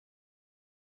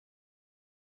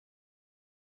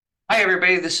Hi,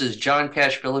 everybody. This is John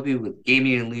Cash Philippi with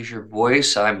Gaming and Leisure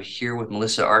Voice. I'm here with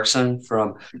Melissa Aarskaug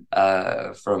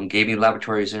from Gaming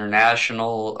Laboratories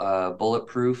International,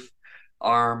 Bulletproof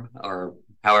arm, or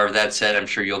however that's said. I'm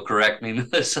sure you'll correct me,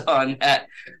 Melissa, on that.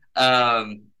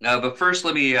 But first,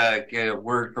 let me get a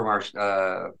word from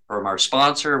our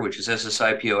sponsor, which is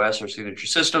SSI POS or Signature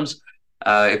Systems.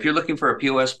 If you're looking for a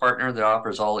POS partner that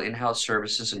offers all in-house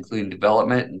services, including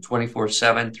development and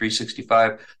 24/7,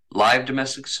 365 live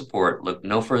domestic support, look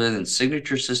no further than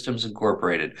Signature Systems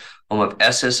Incorporated, home of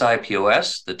SSI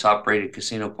POS, the top-rated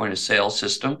casino point-of-sale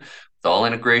system with all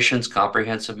integrations,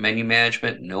 comprehensive menu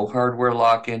management, no hardware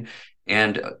lock-in,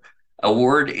 and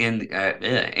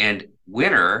and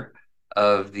winner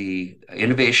of the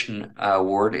Innovation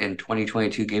Award in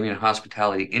 2022 Gaming and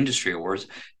Hospitality Industry Awards.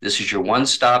 This is your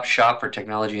one-stop shop for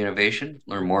technology innovation.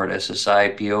 Learn more at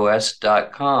ssipos.com.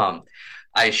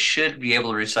 I should be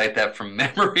able to recite that from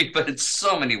memory, but it's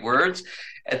so many words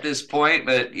at this point.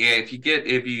 But yeah,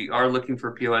 if you are looking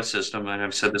for a POS system, and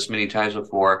I've said this many times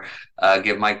before,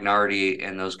 give Mike Nardi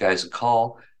and those guys a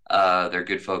call. They're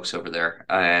good folks over there,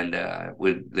 and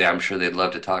I'm sure they'd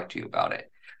love to talk to you about it.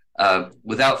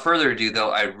 Without further ado,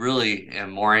 though, I really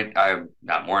am I'm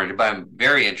not more but I'm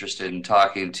very interested in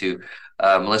talking to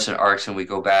Melissa Aarskaug. We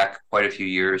go back quite a few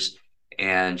years,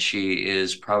 and she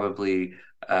is probably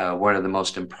one of the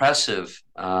most impressive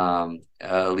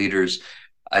leaders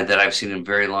that I've seen in a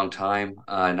very long time.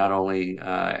 Not only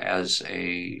as as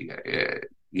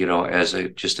a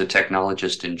just a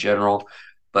technologist in general,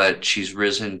 but she's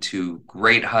risen to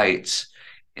great heights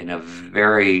in a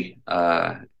very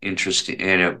interesting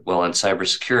in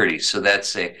cybersecurity. So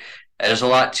there's a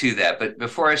lot to that. But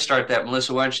before I start that,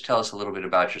 Melissa, why don't you tell us a little bit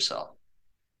about yourself?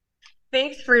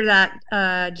 Thanks for that,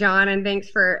 John, and thanks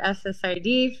for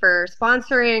SSID for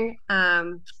sponsoring.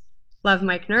 Love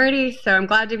Mike Nardi, so I'm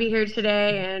glad to be here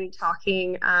today and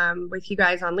talking with you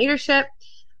guys on leadership.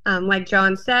 Like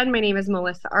John said, my name is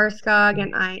Melissa Aarskaug,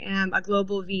 and I am a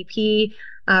global VP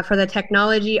for the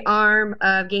technology arm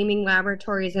of Gaming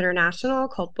Laboratories International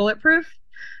called Bulletproof.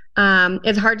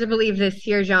 It's hard to believe this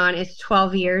year, John, is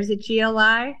 12 years at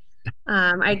GLI.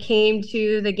 I came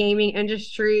to the gaming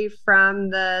industry from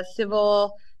the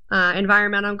civil,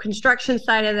 environmental construction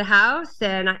side of the house,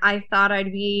 and I thought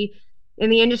I'd be in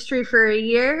the industry for a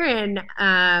year. And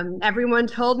everyone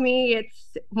told me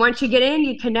it's once you get in,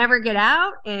 you can never get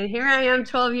out. And here I am,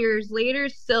 12 years later,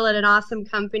 still at an awesome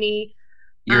company.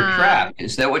 You're trapped.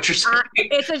 Is that what you're saying?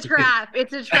 It's a trap.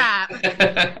 It's a trap.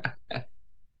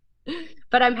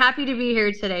 But I'm happy to be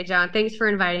here today, John. Thanks for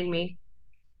inviting me.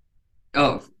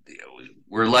 Oh,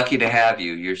 we're lucky to have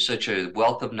you. You're such a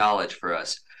wealth of knowledge for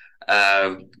us,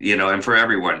 and for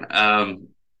everyone.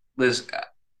 Liz,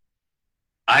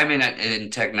 I'm in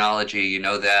technology, you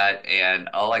know that, and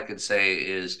all I can say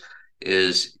is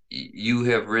you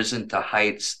have risen to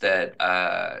heights that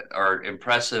are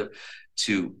impressive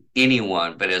to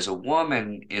anyone. But as a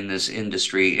woman in this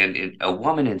industry and a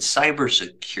woman in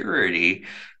cybersecurity,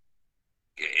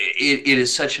 it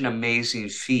is such an amazing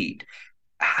feat.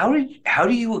 How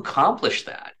do you accomplish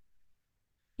that?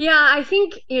 Yeah, I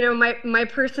think, my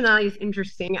personality is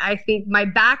interesting. I think my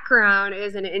background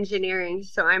is in engineering,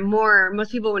 so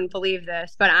most people wouldn't believe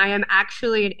this, but I am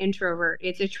actually an introvert.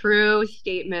 It's a true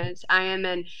statement.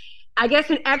 I guess,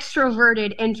 an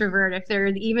extroverted introvert, if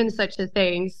there's even such a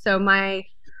thing.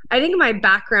 I think my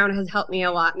background has helped me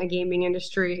a lot in the gaming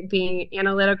industry, being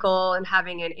analytical and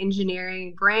having an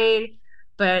engineering brain,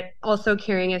 but also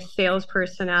carrying a sales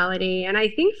personality. And I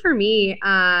think for me,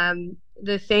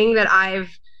 the thing that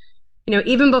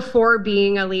even before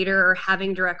being a leader or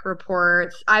having direct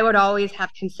reports, I would always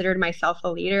have considered myself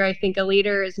a leader. I think a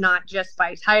leader is not just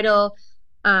by title.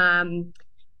 Um,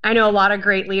 I know a lot of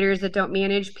great leaders that don't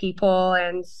manage people.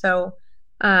 And so,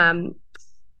 um,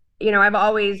 I've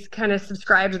always kind of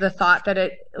subscribed to the thought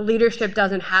that leadership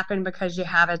doesn't happen because you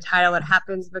have a title. It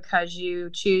happens because you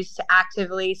choose to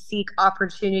actively seek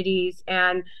opportunities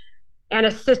and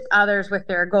assist others with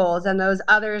their goals. And those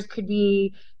others could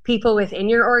be people within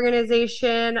your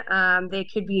organization. They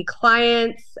could be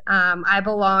clients. I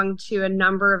belong to a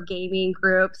number of gaming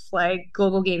groups like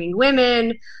Global Gaming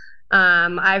Women.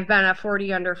 I've been a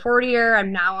 40 under 40er.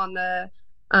 I'm now on the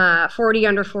 40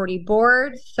 under 40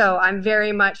 board. So I'm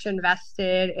very much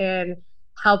invested in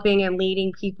helping and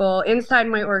leading people inside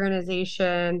my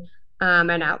organization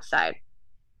and outside.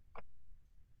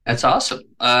 That's awesome.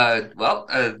 That's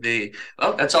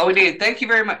all we need. Thank you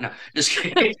very much. No, just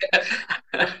kidding.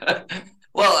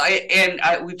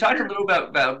 Well, we've talked a little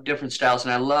about different styles,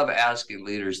 and I love asking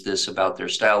leaders this about their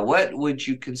style. What would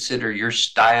you consider your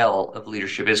style of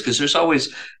leadership is? Because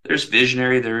there's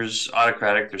visionary, there's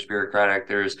autocratic, there's bureaucratic,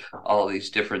 there's all these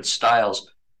different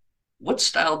styles. What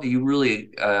style do you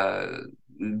really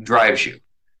drives you?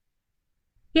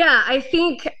 Yeah, I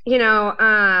think,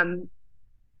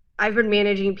 I've been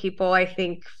managing people, I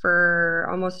think, for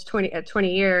almost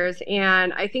 20 years.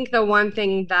 And I think the one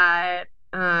thing that,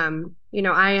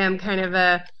 I am kind of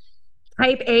a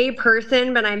type A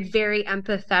person, but I'm very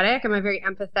empathetic. I'm a very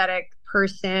empathetic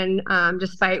person,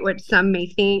 despite what some may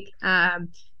think.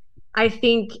 I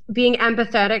think being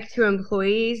empathetic to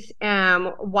employees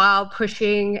while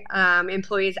pushing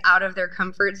employees out of their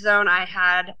comfort zone. I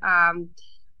had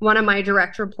one of my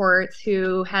direct reports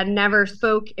who had never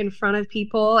spoke in front of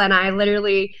people, and I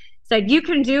literally said, "You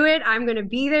can do it. I'm going to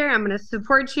be there. I'm going to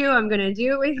support you. I'm going to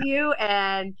do it with you."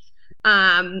 And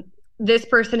um, this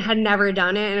person had never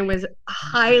done it and was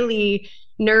highly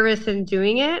nervous in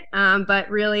doing it, but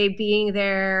really being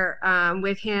there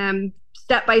with him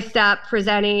step by step,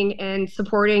 presenting and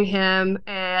supporting him,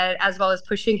 and as well as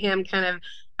pushing him kind of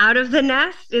out of the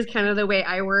nest is kind of the way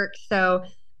I work. So,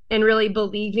 and really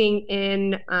believing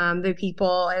in the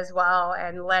people as well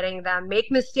and letting them make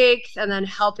mistakes and then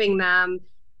helping them.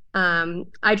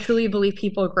 I truly believe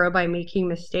people grow by making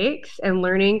mistakes and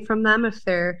learning from them if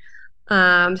they're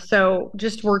so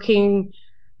just working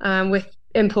with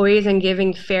employees and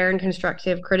giving fair and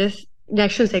constructive criticism. I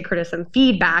shouldn't say criticism,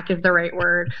 feedback is the right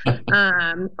word,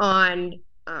 on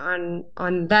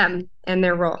them and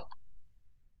their role.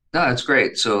 No, that's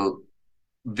great. So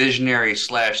visionary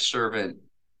slash servant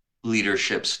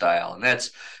leadership style, and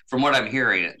that's from what I'm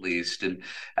hearing at least, and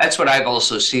that's what I've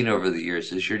also seen over the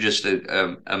years. Is you're just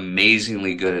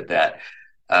amazingly good at that,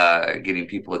 getting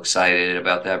people excited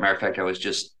about that. Matter of fact, I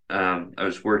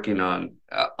was working on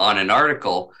an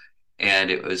article,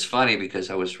 and it was funny because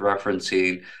I was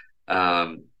referencing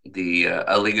the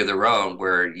A League of Their Own,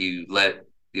 where you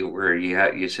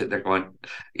sit there going,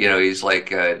 he's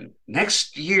like,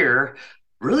 next year,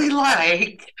 really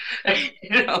like,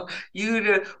 you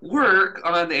to work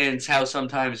on, and it's how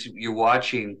sometimes you're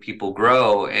watching people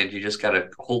grow and you just got to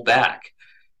hold back.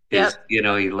 Is,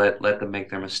 Yep. you let them make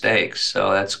their mistakes.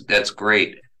 So that's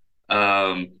great.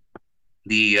 Um,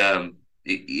 the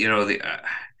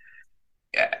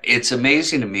it's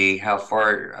amazing to me how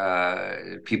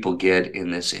far people get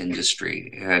in this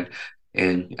industry, and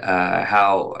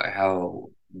how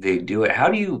they do it. How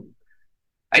do you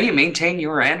maintain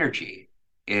your energy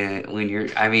when you're?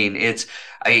 I mean,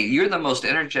 you're the most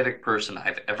energetic person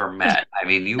I've ever met. I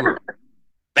mean, you were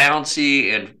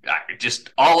bouncy and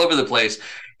just all over the place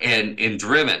and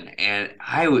driven. And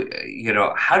I would,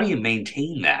 how do you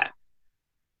maintain that?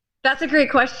 That's a great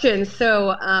question.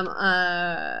 So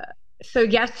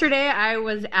yesterday I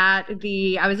was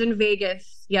in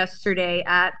Vegas yesterday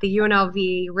at the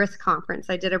UNLV Risk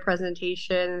Conference. I did a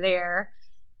presentation there.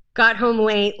 Got home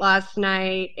late last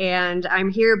night, and I'm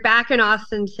here back in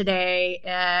Austin today,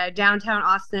 downtown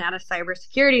Austin at a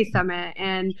cybersecurity summit.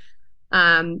 And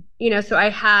so I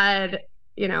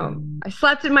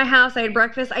slept in my house, I had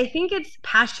breakfast. I think it's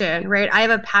passion, right? I have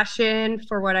a passion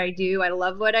for what I do. I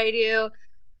love what I do.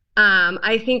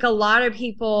 I think a lot of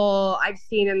people I've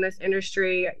seen in this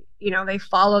industry, they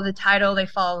follow the title, they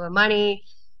follow the money,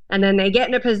 and then they get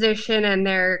in a position and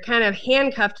they're kind of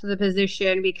handcuffed to the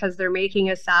position because they're making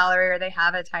a salary or they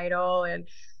have a title. And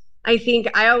I think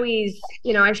I always,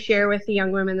 I share with the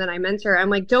young women that I mentor, I'm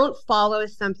like, don't follow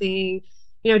something,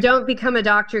 don't become a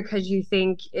doctor because you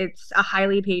think it's a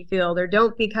highly paid field, or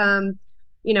don't become,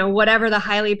 whatever the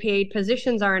highly paid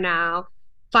positions are now.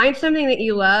 Find something that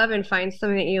you love and find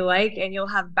something that you like, and you'll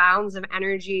have bounds of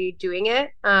energy doing it.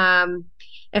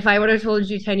 If I would have told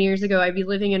you 10 years ago I'd be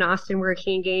living in Austin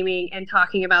working in gaming and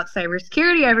talking about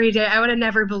cybersecurity every day, I would have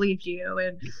never believed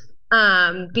you.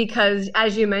 And because,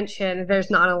 as you mentioned, there's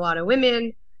not a lot of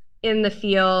women in the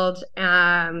field.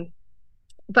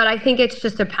 But I think it's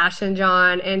just a passion,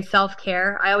 John, and self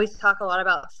care. I always talk a lot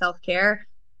about self care.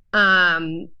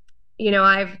 Um, you know,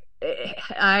 I've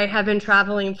I have been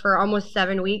traveling for almost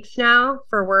 7 weeks now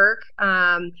for work.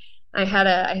 I had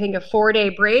I think a 4 day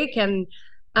break, and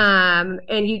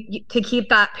to keep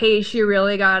that pace, you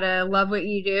really gotta love what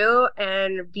you do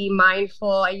and be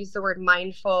mindful. I use the word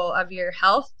mindful of your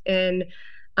health, and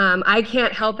I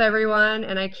can't help everyone,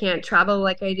 and I can't travel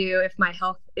like I do if my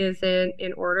health isn't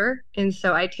in order. And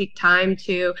so I take time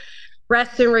to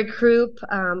rest and recoup.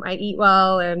 I eat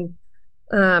well and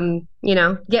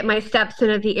get my steps in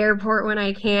at the airport when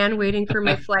I can, waiting for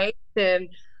my flight. And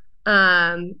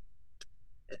um,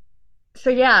 So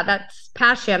yeah, that's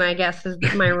passion, I guess, is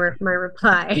my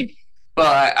reply.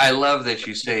 Well, I love that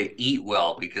you say eat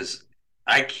well because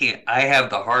I can't, I have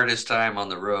the hardest time on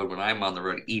the road when I'm on the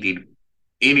road eating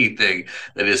anything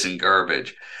that isn't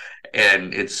garbage.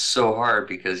 And it's so hard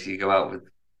because you go out with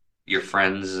your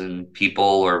friends and people,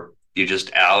 or you're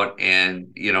just out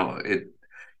and,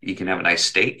 you can have a nice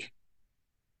steak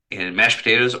and mashed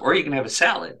potatoes, or you can have a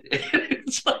salad.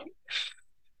 It's like,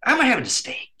 I'm having a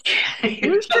steak.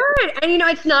 You should. And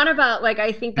it's not about like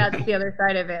I think that's the other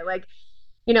side of it. Like,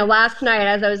 last night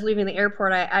as I was leaving the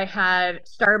airport, I had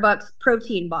Starbucks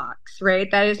protein box, right?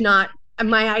 That is not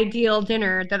my ideal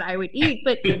dinner that I would eat,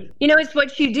 but it's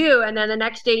what you do. And then the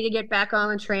next day you get back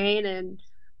on the train and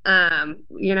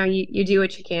you do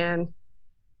what you can.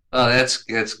 Oh, that's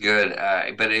good.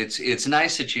 But it's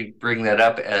nice that you bring that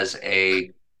up as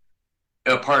a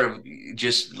part of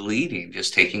just leading,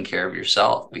 just taking care of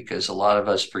yourself, because a lot of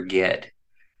us forget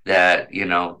that,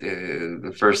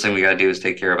 the first thing we got to do is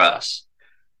take care of us.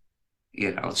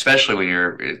 Especially when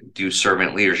you're do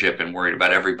servant leadership and worried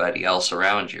about everybody else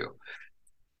around you.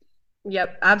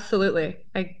 Yep, absolutely.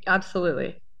 I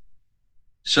absolutely.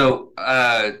 So,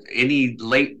 any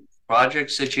late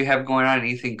projects that you have going on?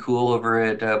 Anything cool over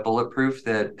at Bulletproof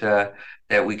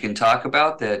that we can talk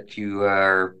about that you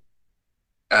are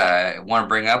want to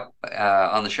bring up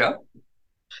on the show?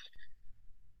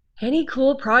 Any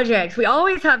cool projects? We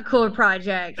always have cool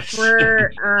projects.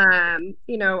 Our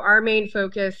main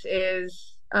focus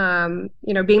is, being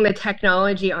the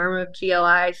technology arm of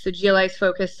GLI. So GLI is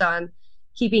focused on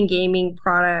keeping gaming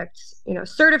products,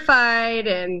 certified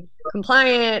and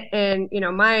compliant. And,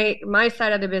 my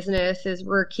side of the business is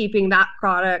we're keeping that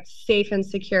product safe and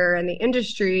secure in the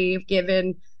industry,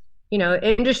 given,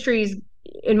 industries,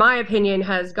 in my opinion,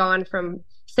 has gone from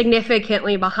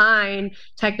significantly behind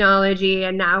technology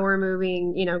and now we're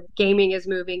moving, gaming is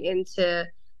moving into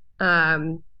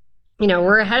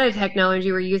we're ahead of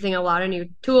technology. We're using a lot of new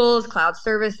tools, cloud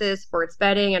services, sports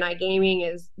betting, and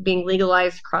iGaming is being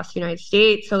legalized across the United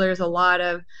States. So there's a lot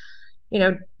of, you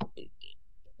know,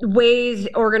 ways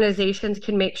organizations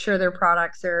can make sure their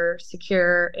products are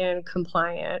secure and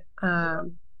compliant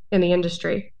in the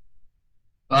industry.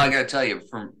 Well, I got to tell you,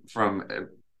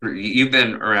 you've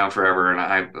been around forever, and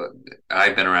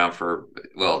I've been around for,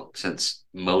 well, since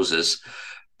Moses.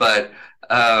 But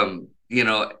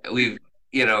we've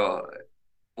you know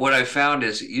what I found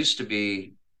is it used to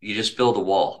be you just build a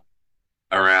wall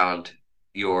around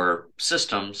your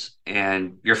systems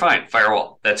and you're fine.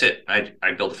 Firewall. That's it.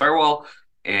 I build a firewall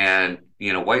and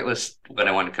whitelist when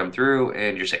I want to come through,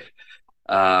 and you're safe.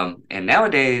 And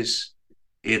nowadays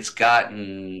it's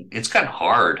gotten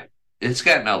hard. It's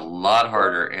gotten a lot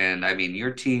harder. And I mean,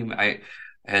 your team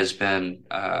has been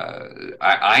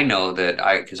I know that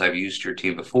because I've used your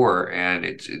team before and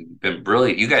it's been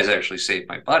brilliant. You guys actually saved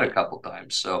my butt a couple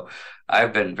times. So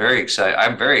I've been very excited.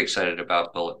 I'm very excited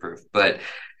about Bulletproof. But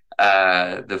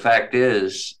the fact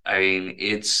is, I mean,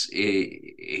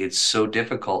 it's so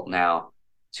difficult now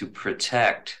to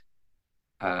protect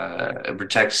a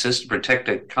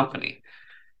company.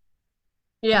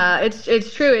 Yeah,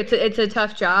 it's true. It's a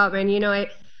tough job, and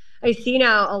I see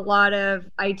now a lot of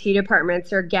IT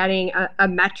departments are getting a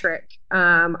metric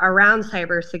around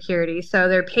cybersecurity. So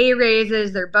their pay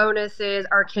raises, their bonuses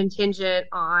are contingent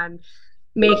on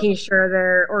making sure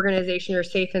their organization are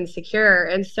safe and secure.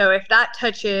 And so if that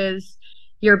touches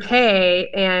your pay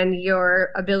and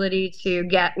your ability to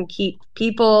get and keep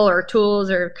people or tools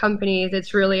or companies,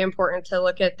 it's really important to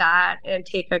look at that and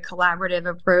take a collaborative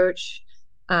approach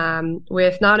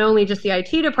with not only just the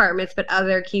IT departments, but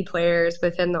other key players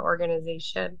within the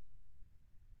organization.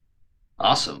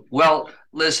 Awesome. Well,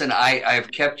 listen,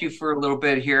 I've kept you for a little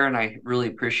bit here, and I really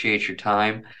appreciate your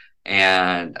time,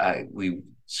 and we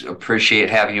appreciate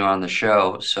having you on the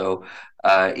show. So,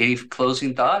 any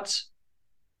closing thoughts?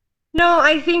 No,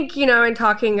 I think, in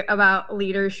talking about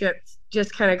leadership,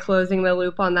 just kind of closing the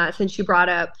loop on that, since you brought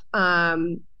up,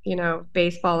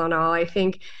 baseball and all, I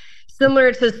think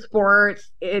similar to sports,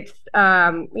 it's,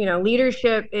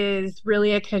 leadership is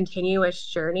really a continuous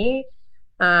journey.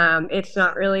 It's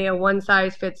not really a one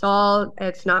size fits all.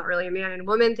 It's not really a man and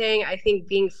woman thing. I think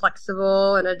being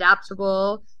flexible and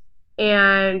adaptable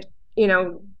and, you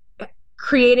know,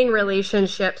 creating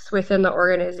relationships within the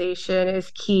organization is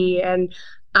key. And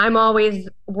I'm always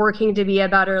working to be a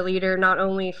better leader, not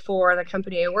only for the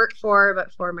company I work for,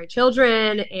 but for my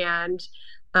children and,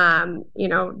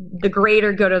 the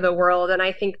greater good of the world. And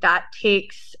I think that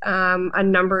takes a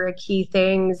number of key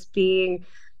things being,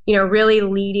 really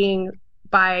leading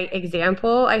by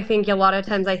example. I think a lot of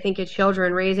times I think of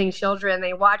children, raising children,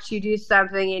 they watch you do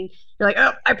something and you're like,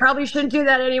 oh, I probably shouldn't do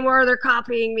that anymore. They're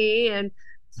copying me. And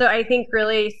so I think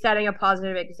really setting a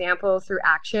positive example through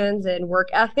actions and work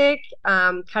ethic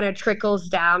kind of trickles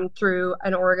down through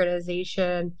an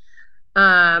organization,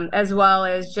 as well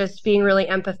as just being really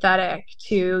empathetic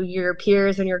to your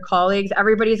peers and your colleagues.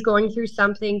 Everybody's going through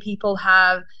something. People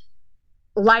have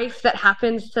life that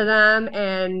happens to them,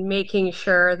 and making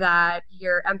sure that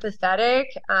you're empathetic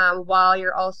while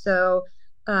you're also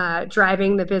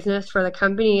driving the business for the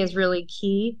company is really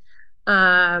key.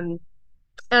 Um,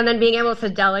 and then being able to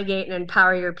delegate and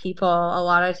empower your people. A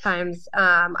lot of times,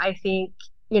 I think,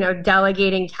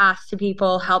 delegating tasks to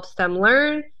people helps them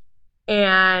learn,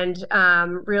 and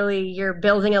really you're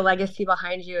building a legacy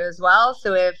behind you as well.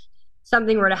 So if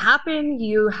something were to happen,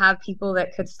 you have people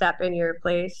that could step in your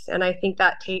place. And I think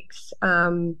that takes,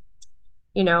 a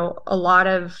lot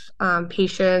of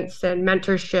patience and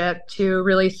mentorship to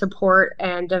really support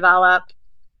and develop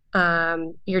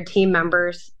your team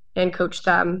members and coach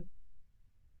them.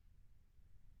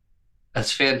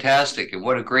 That's fantastic, and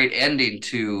what a great ending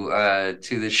to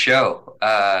the show.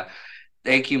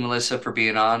 Thank you, Melissa, for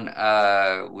being on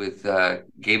with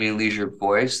Gaming and Leisure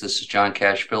Voice. This is John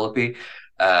Cash Philippi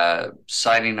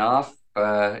signing off,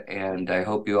 and I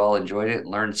hope you all enjoyed it and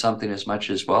learned something as much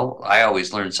as well. I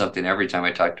always learn something every time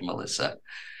I talk to Melissa.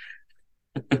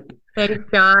 Thanks,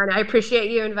 John. I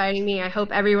appreciate you inviting me. I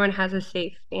hope everyone has a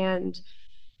safe and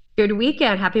good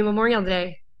weekend. Happy Memorial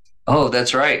Day. Oh,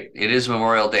 that's right. It is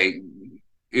Memorial Day.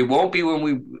 It won't be when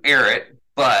we air it,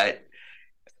 but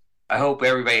I hope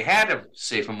everybody had a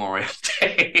safe Memorial Yeah,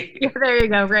 Day. there you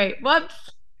go. Great. Whoops.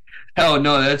 Oh,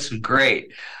 no, that's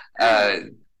great. Uh,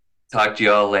 Talk to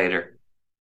you all later.